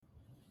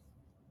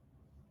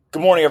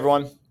Good morning,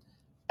 everyone.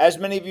 As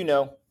many of you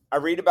know, I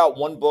read about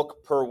one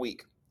book per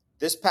week.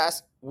 This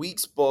past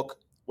week's book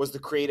was The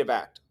Creative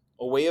Act,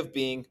 A Way of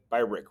Being by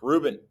Rick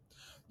Rubin.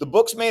 The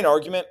book's main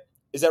argument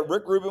is that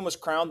Rick Rubin was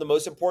crowned the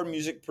most important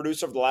music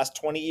producer of the last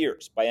 20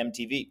 years by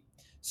MTV,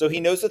 so he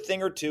knows a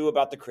thing or two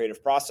about the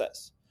creative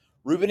process.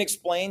 Rubin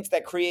explains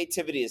that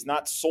creativity is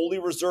not solely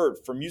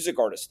reserved for music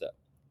artists, though.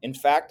 In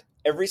fact,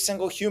 every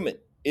single human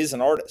is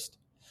an artist.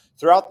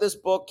 Throughout this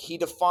book, he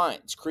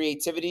defines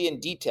creativity and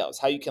details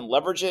how you can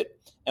leverage it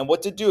and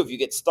what to do if you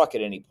get stuck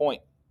at any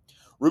point.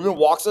 Rubin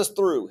walks us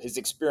through his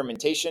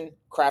experimentation,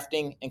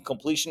 crafting, and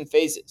completion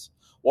phases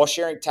while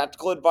sharing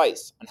tactical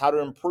advice on how to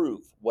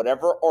improve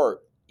whatever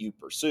art you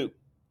pursue.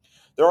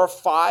 There are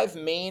 5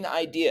 main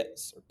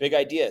ideas, or big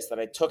ideas, that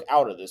I took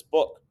out of this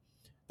book.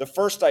 The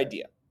first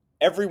idea: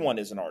 everyone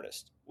is an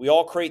artist. We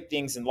all create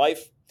things in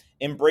life.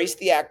 Embrace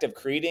the act of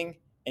creating,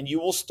 and you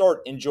will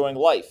start enjoying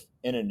life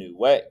in a new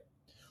way.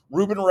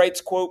 Rubin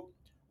writes, quote,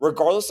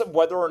 "Regardless of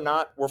whether or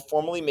not we're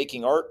formally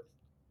making art,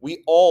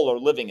 we all are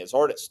living as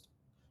artists.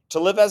 To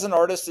live as an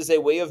artist is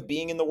a way of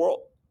being in the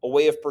world, a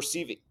way of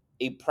perceiving,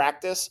 a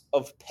practice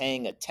of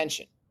paying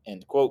attention,"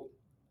 end quote.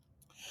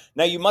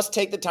 Now, you must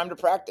take the time to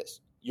practice.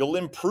 You'll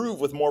improve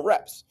with more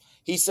reps.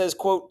 He says,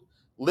 quote,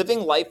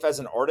 "Living life as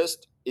an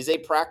artist is a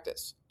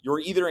practice. You're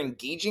either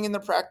engaging in the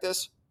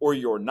practice or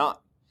you're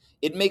not.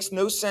 It makes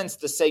no sense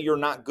to say you're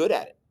not good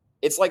at it.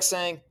 It's like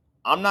saying,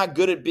 I'm not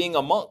good at being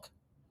a monk.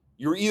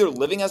 You're either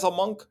living as a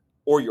monk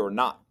or you're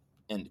not,"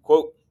 end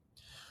quote.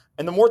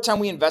 And the more time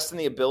we invest in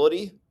the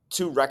ability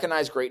to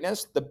recognize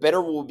greatness, the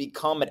better we'll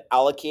become at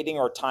allocating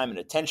our time and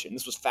attention.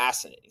 This was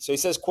fascinating. So he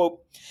says,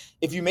 quote,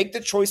 "If you make the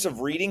choice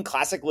of reading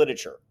classic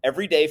literature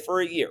every day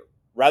for a year,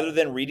 rather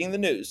than reading the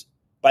news,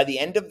 by the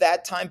end of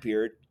that time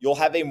period, you'll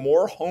have a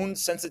more honed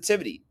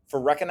sensitivity for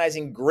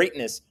recognizing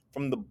greatness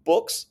from the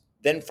books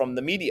than from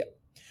the media.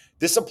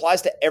 This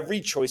applies to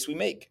every choice we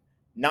make,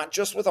 not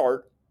just with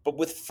art, but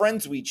with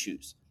friends we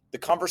choose, the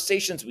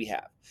conversations we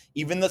have,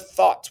 even the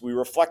thoughts we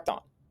reflect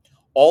on.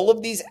 All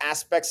of these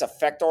aspects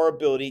affect our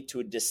ability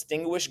to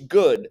distinguish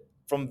good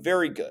from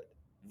very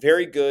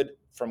good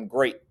from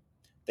great.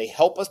 They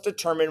help us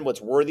determine what's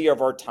worthy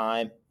of our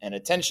time and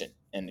attention,"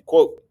 end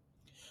quote.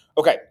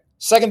 Okay,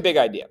 second big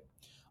idea.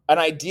 An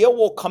idea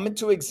will come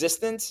into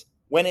existence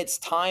when its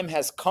time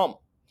has come.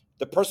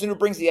 The person who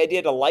brings the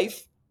idea to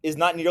life is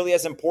not nearly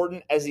as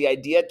important as the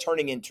idea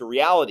turning into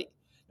reality.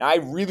 Now, I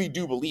really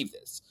do believe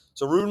this.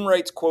 So Rubin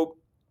writes, quote,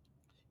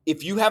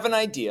 "If you have an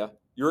idea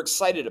you're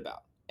excited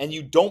about and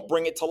you don't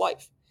bring it to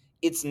life,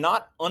 it's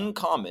not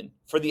uncommon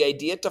for the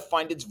idea to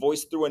find its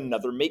voice through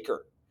another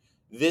maker.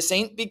 This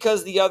ain't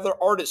because the other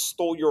artist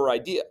stole your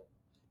idea,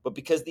 but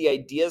because the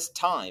idea's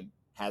time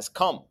has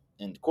come,"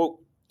 end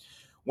quote.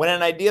 When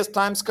an idea's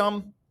times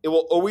come, it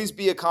will always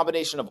be a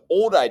combination of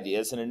old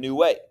ideas in a new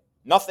way.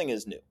 Nothing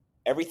is new.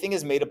 Everything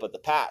is made up of the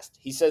past.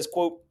 He says,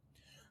 quote,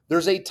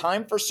 "There's a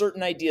time for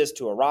certain ideas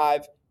to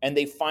arrive, and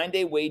they find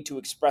a way to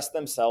express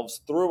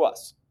themselves through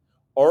us.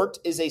 Art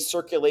is a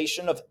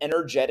circulation of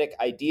energetic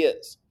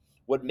ideas.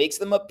 What makes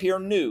them appear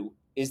new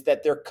is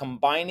that they're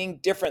combining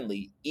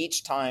differently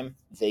each time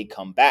they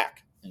come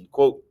back," end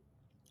quote.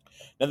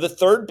 Now, the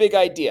third big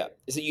idea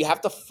is that you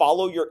have to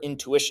follow your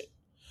intuition.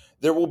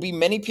 There will be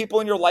many people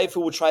in your life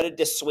who will try to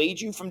dissuade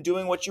you from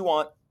doing what you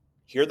want.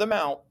 Hear them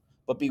out,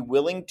 but be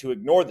willing to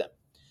ignore them.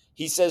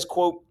 He says,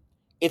 quote,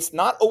 "It's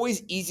not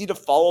always easy to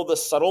follow the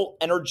subtle,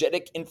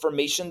 energetic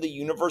information the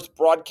universe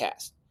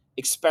broadcasts,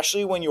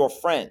 especially when your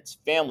friends,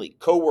 family,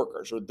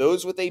 coworkers, or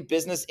those with a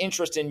business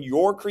interest in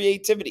your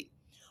creativity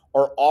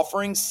are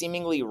offering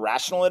seemingly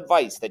rational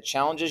advice that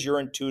challenges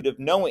your intuitive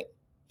knowing.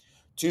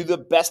 To the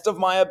best of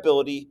my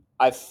ability,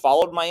 I've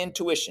followed my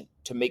intuition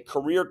to make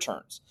career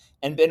turns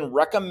and been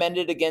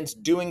recommended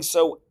against doing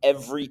so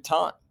every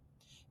time.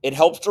 It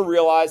helps to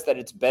realize that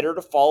it's better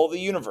to follow the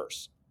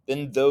universe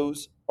than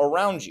those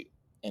around you,"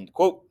 end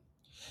quote.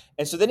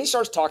 And so then he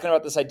starts talking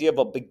about this idea of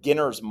a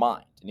beginner's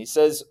mind. And he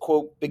says,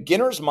 quote,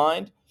 "Beginner's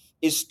mind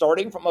is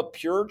starting from a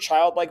pure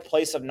childlike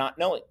place of not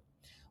knowing,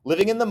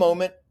 living in the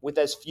moment with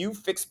as few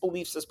fixed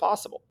beliefs as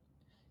possible,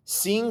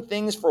 seeing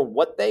things for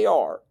what they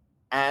are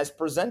as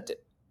presented,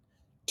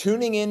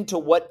 tuning in to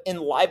what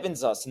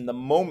enlivens us in the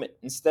moment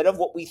instead of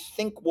what we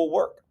think will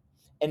work,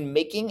 and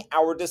making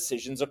our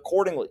decisions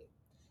accordingly.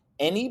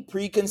 Any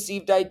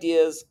preconceived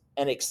ideas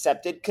and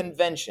accepted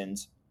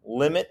conventions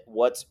limit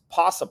what's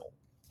possible,"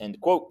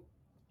 end quote.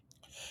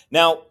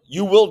 Now,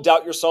 you will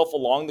doubt yourself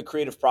along the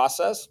creative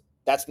process.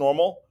 That's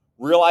normal.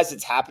 Realize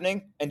it's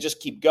happening and just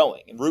keep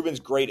going. And Rubin's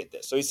great at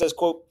this. So he says,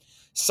 quote,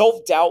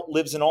 "Self-doubt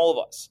lives in all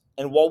of us.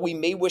 And while we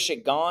may wish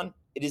it gone,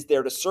 it is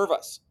there to serve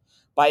us.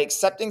 By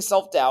accepting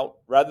self-doubt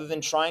rather than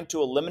trying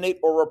to eliminate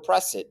or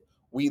repress it,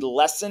 we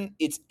lessen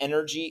its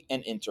energy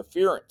and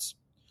interference.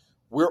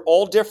 We're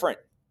all different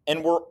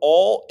and we're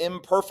all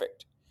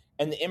imperfect.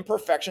 And the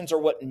imperfections are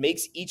what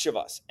makes each of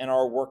us and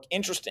our work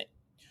interesting.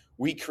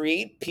 We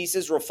create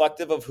pieces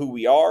reflective of who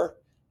we are,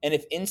 and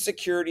if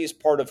insecurity is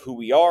part of who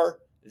we are,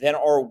 then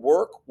our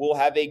work will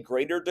have a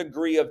greater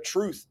degree of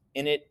truth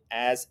in it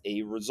as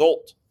a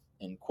result,"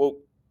 end quote.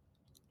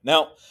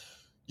 Now,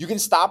 you can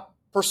stop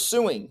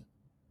pursuing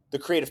the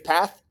creative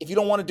path if you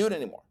don't want to do it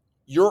anymore.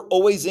 You're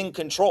always in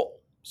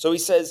control. So he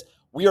says,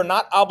 we are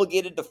not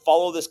obligated to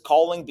follow this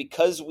calling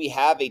because we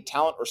have a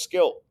talent or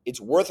skill.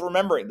 It's worth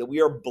remembering that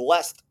we are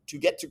blessed to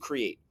get to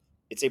create.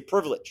 It's a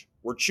privilege.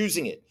 We're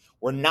choosing it.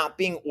 We're not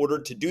being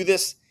ordered to do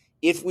this.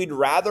 If we'd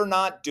rather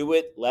not do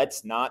it,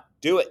 let's not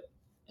do it.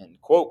 End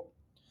quote.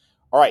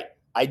 All right,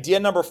 idea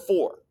number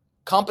 4.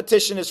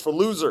 Competition is for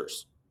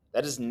losers.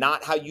 That is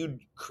not how you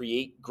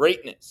create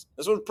greatness.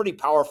 This was pretty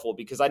powerful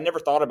because I never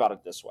thought about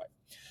it this way.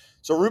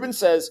 So Rubin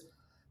says,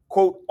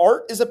 quote,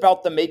 art is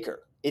about the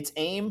maker. Its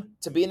aim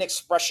to be an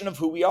expression of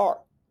who we are.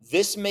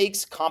 This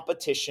makes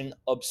competition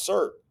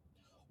absurd.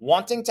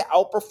 Wanting to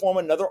outperform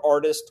another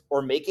artist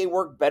or make a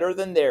work better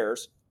than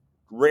theirs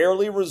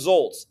rarely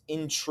results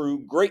in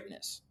true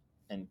greatness,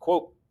 end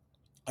quote.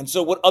 And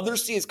so what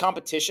others see as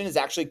competition is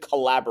actually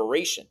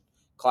collaboration.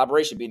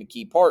 Collaboration being a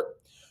key part.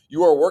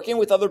 You are working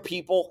with other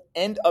people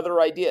and other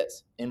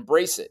ideas.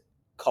 Embrace it.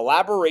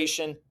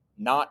 Collaboration,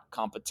 not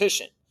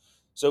competition.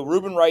 So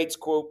Rubin writes,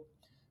 quote,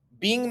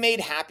 being made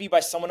happy by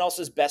someone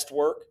else's best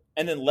work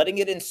and then letting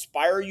it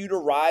inspire you to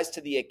rise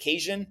to the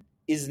occasion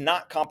is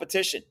not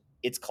competition.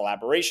 It's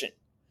collaboration.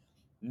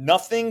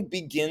 Nothing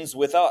begins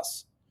with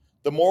us.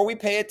 The more we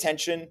pay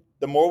attention,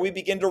 the more we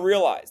begin to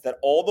realize that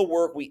all the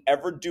work we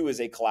ever do is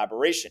a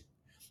collaboration.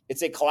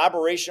 It's a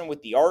collaboration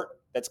with the art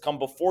that's come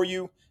before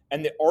you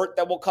and the art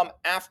that will come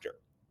after.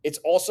 It's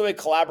also a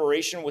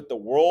collaboration with the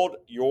world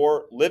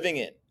you're living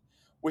in,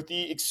 with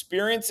the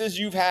experiences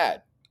you've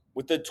had,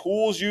 with the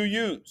tools you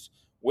use,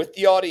 with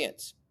the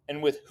audience,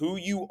 and with who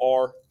you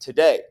are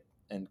today,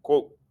 end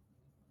quote.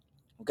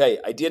 Okay,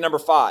 idea number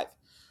 5,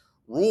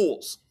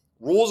 rules.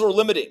 Rules are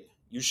limiting.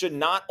 You should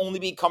not only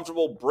be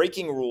comfortable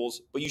breaking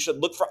rules, but you should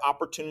look for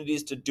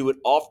opportunities to do it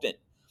often.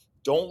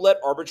 Don't let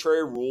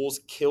arbitrary rules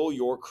kill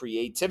your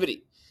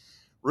creativity.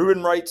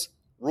 Rubin writes,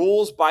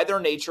 rules by their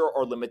nature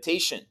are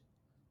limitation.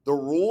 The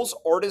rules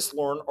artists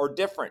learn are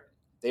different.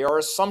 They are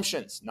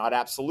assumptions, not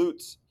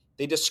absolutes.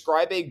 They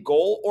describe a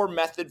goal or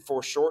method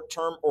for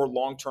short-term or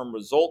long-term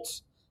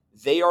results.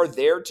 They are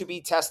there to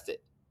be tested,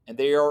 and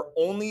they are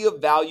only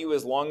of value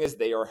as long as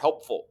they are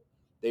helpful.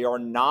 They are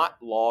not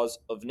laws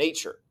of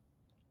nature.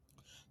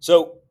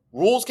 So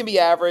rules can be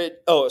average.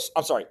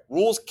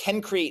 Rules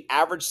can create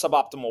average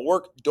suboptimal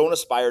work. Don't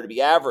aspire to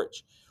be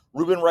average.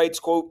 Rubin writes,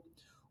 quote,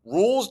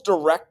 rules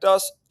direct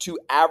us to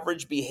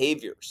average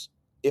behaviors.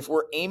 If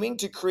we're aiming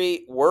to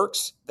create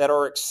works that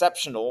are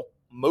exceptional,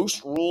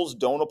 most rules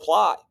don't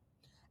apply.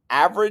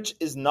 Average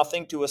is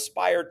nothing to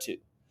aspire to.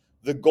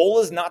 The goal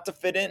is not to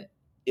fit in.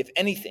 If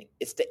anything,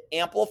 it's to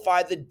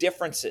amplify the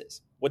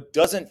differences, what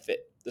doesn't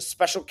fit, the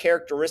special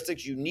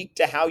characteristics unique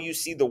to how you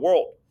see the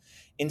world.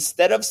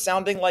 Instead of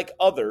sounding like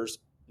others,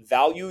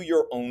 value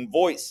your own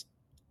voice.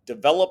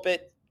 Develop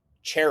it,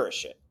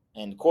 cherish it,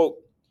 end quote.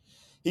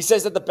 He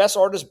says that the best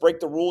artists break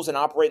the rules and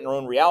operate in their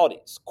own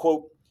realities.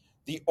 Quote,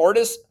 the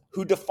artists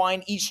who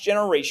define each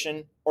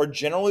generation are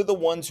generally the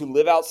ones who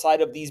live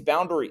outside of these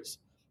boundaries,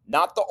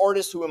 not the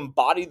artists who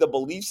embody the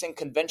beliefs and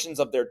conventions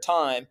of their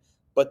time,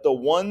 but the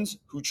ones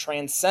who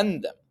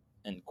transcend them,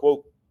 end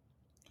quote.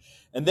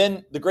 And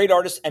then the great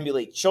artists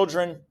emulate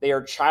children. They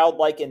are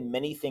childlike in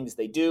many things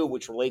they do,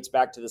 which relates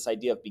back to this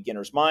idea of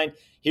beginner's mind.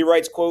 He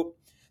writes, quote,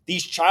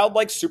 these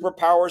childlike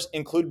superpowers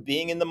include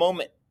being in the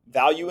moment,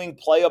 valuing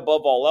play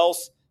above all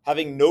else,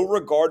 having no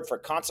regard for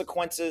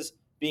consequences,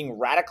 being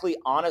radically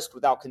honest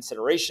without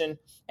consideration,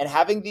 and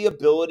having the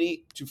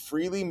ability to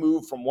freely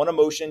move from one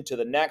emotion to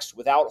the next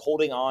without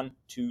holding on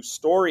to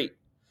story.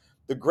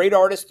 The great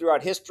artists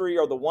throughout history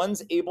are the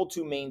ones able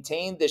to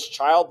maintain this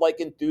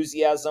childlike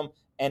enthusiasm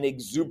and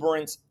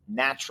exuberance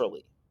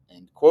naturally,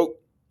 end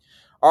quote.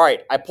 All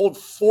right, I pulled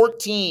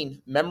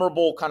 14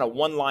 memorable kind of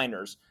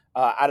one-liners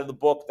out of the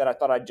book that I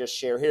thought I'd just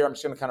share here. I'm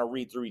just going to kind of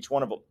read through each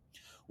one of them.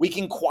 We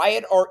can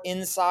quiet our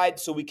inside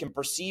so we can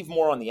perceive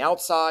more on the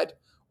outside,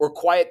 or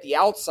quiet the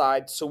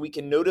outside so we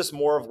can notice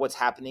more of what's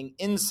happening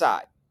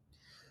inside.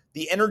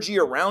 The energy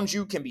around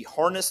you can be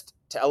harnessed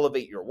to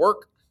elevate your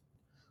work.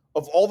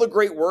 Of all the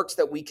great works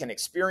that we can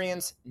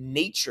experience,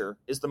 nature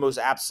is the most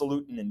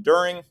absolute and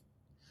enduring.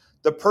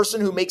 The person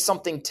who makes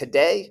something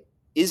today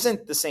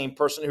isn't the same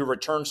person who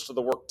returns to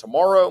the work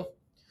tomorrow.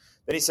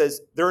 Then he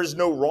says, there is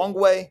no wrong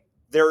way.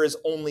 There is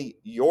only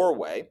your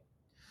way.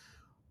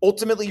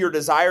 Ultimately, your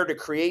desire to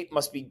create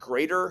must be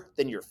greater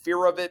than your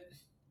fear of it.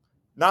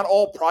 Not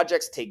all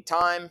projects take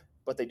time,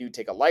 but they do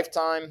take a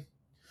lifetime.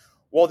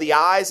 While the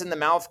eyes and the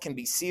mouth can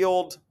be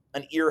sealed,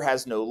 an ear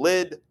has no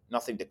lid,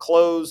 nothing to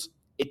close.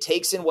 It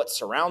takes in what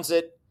surrounds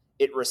it.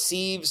 It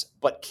receives,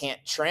 but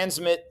can't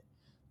transmit.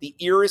 The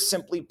ear is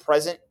simply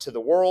present to the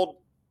world.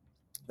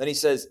 Then he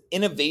says,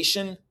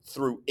 innovation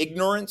through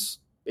ignorance,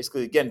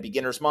 basically, again,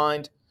 beginner's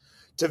mind.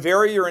 To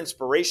vary your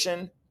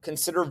inspiration,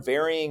 consider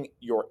varying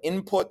your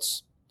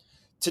inputs.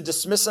 To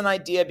dismiss an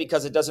idea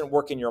because it doesn't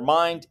work in your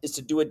mind is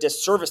to do a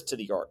disservice to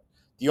the art.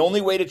 The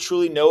only way to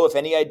truly know if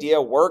any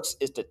idea works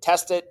is to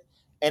test it.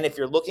 And if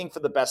you're looking for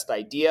the best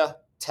idea,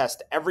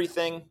 test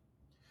everything.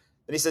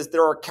 Then Then he says,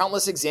 there are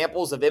countless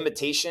examples of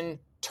imitation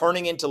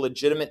turning into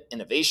legitimate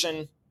innovation.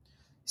 He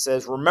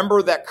says,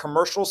 remember that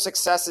commercial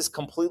success is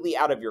completely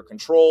out of your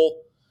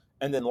control.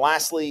 And then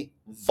lastly,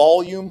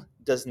 volume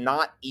does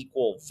not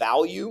equal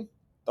value.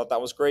 Thought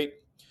that was great.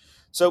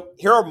 So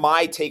here are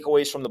my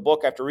takeaways from the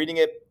book after reading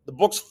it. The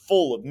book's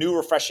full of new,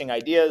 refreshing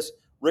ideas.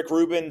 Rick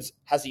Rubin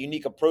has a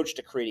unique approach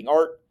to creating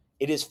art.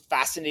 It is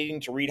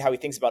fascinating to read how he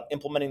thinks about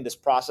implementing this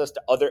process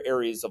to other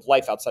areas of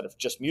life outside of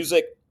just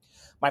music.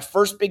 My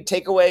first big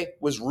takeaway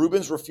was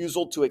Rubin's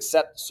refusal to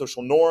accept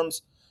social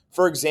norms.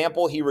 For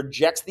example, he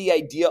rejects the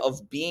idea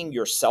of being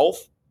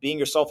yourself. Being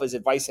yourself is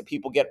advice that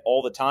people get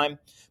all the time.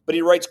 But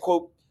he writes,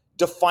 quote,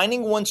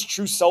 defining one's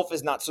true self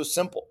is not so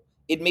simple.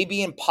 It may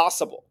be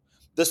impossible.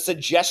 The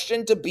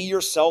suggestion to be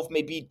yourself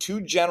may be too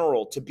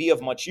general to be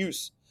of much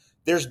use.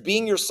 There's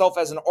being yourself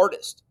as an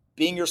artist,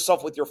 being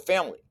yourself with your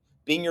family,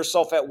 being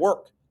yourself at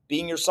work,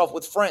 being yourself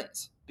with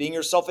friends, being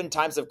yourself in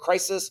times of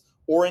crisis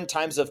or in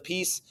times of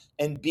peace,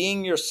 and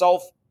being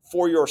yourself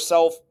for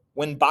yourself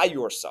when by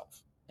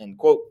yourself, end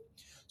quote.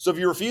 So if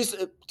you refuse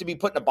to be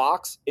put in a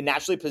box, it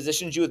naturally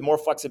positions you with more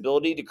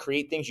flexibility to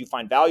create things you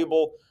find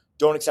valuable.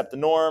 Don't accept the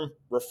norm,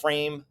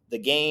 reframe the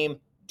game,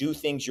 do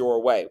things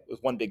your way, was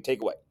one big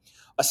takeaway.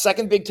 A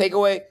second big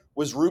takeaway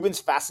was Rubin's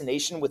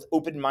fascination with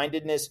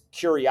open-mindedness,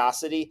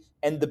 curiosity,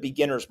 and the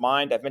beginner's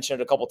mind. I've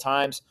mentioned it a couple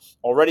times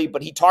already,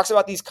 but he talks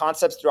about these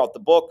concepts throughout the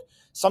book.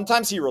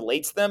 Sometimes he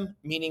relates them,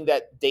 meaning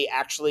that they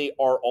actually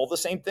are all the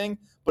same thing,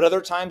 but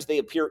other times they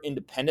appear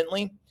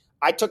independently.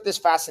 I took this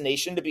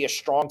fascination to be a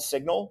strong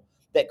signal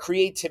that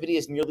creativity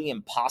is nearly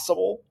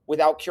impossible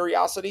without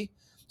curiosity.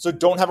 So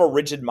don't have a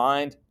rigid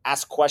mind,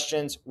 ask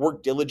questions,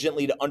 work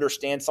diligently to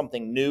understand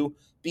something new,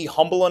 be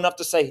humble enough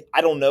to say, I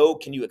don't know,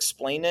 can you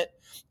explain it?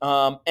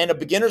 And a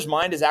beginner's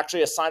mind is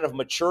actually a sign of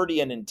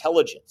maturity and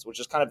intelligence, which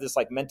is kind of this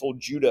like mental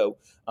judo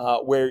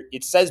where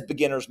it says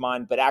beginner's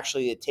mind, but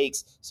actually it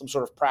takes some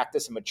sort of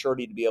practice and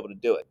maturity to be able to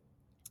do it.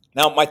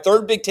 Now, my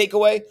third big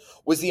takeaway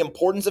was the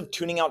importance of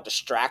tuning out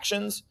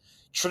distractions.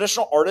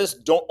 Traditional artists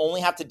don't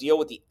only have to deal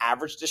with the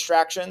average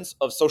distractions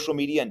of social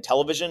media and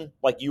television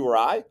like you or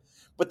I,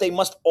 but they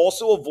must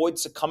also avoid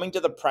succumbing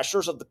to the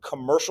pressures of the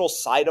commercial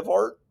side of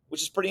art,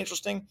 which is pretty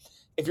interesting.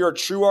 If you're a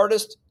true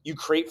artist, you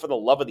create for the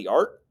love of the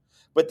art,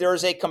 but there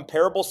is a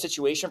comparable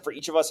situation for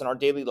each of us in our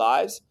daily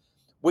lives,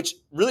 which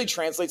really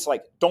translates to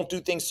like, don't do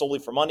things solely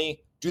for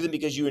money, do them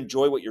because you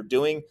enjoy what you're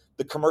doing.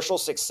 The commercial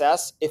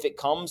success, if it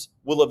comes,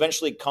 will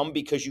eventually come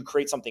because you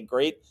create something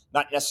great,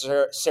 not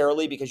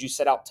necessarily because you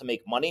set out to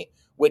make money,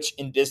 which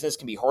in business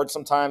can be hard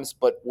sometimes,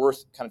 but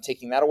worth kind of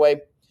taking that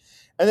away.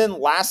 And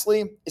then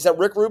lastly is that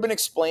Rick Rubin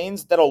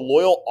explains that a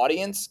loyal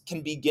audience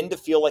can begin to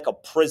feel like a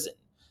prison.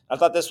 I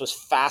thought this was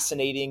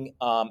fascinating.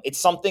 It's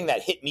something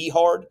that hit me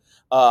hard.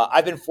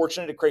 I've been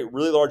fortunate to create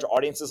really large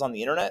audiences on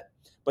the internet,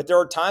 but there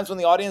are times when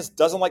the audience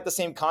doesn't like the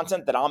same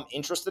content that I'm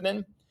interested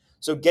in.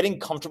 So getting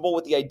comfortable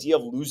with the idea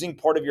of losing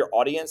part of your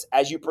audience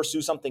as you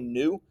pursue something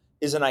new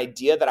is an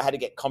idea that I had to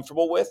get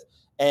comfortable with.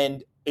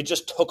 And it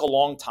just took a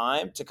long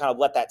time to kind of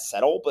let that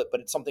settle, but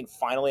it's something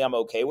finally I'm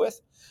okay with.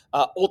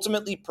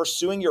 Ultimately,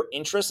 pursuing your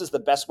interests is the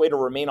best way to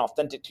remain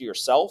authentic to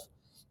yourself.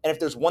 And if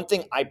there's one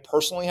thing I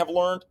personally have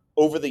learned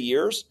over the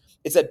years,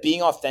 it's that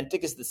being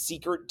authentic is the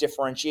secret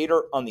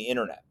differentiator on the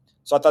internet.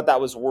 So I thought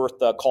that was worth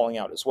calling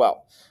out as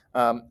well.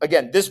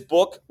 Again, this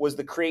book was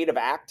The Creative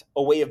Act,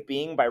 A Way of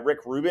Being by Rick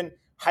Rubin.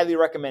 Highly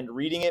recommend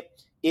reading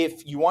it.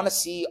 If you want to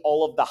see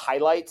all of the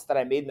highlights that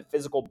I made in the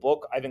physical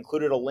book, I've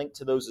included a link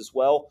to those as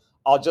well.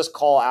 I'll just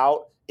call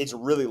out, it's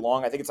really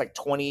long. I think it's like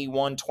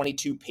 21,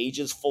 22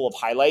 pages full of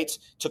highlights.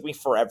 It took me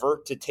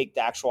forever to take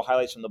the actual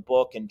highlights from the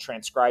book and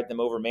transcribe them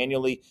over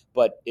manually,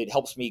 but it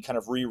helps me kind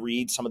of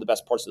reread some of the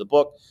best parts of the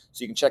book.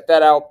 So you can check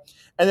that out.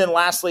 And then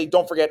lastly,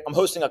 don't forget, I'm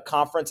hosting a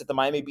conference at the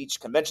Miami Beach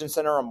Convention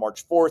Center on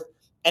March 4th.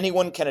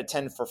 Anyone can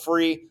attend for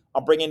free.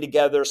 I'm bringing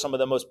together some of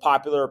the most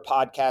popular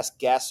podcast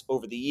guests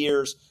over the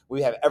years.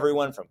 We have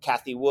everyone from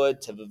Kathy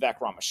Wood to Vivek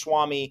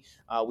Ramaswamy.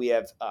 We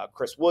have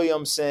Chris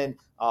Williamson,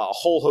 a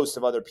whole host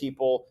of other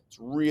people. It's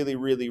really,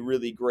 really,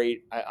 really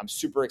great. I'm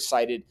super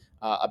excited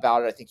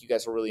about it. I think you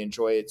guys will really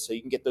enjoy it. So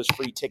you can get those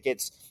free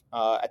tickets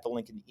at the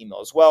link in the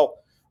email as well.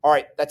 All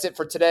right, that's it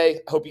for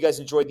today. I hope you guys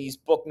enjoyed these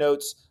book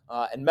notes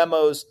and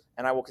memos,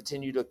 and I will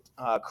continue to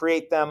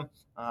create them.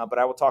 But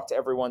I will talk to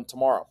everyone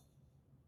tomorrow.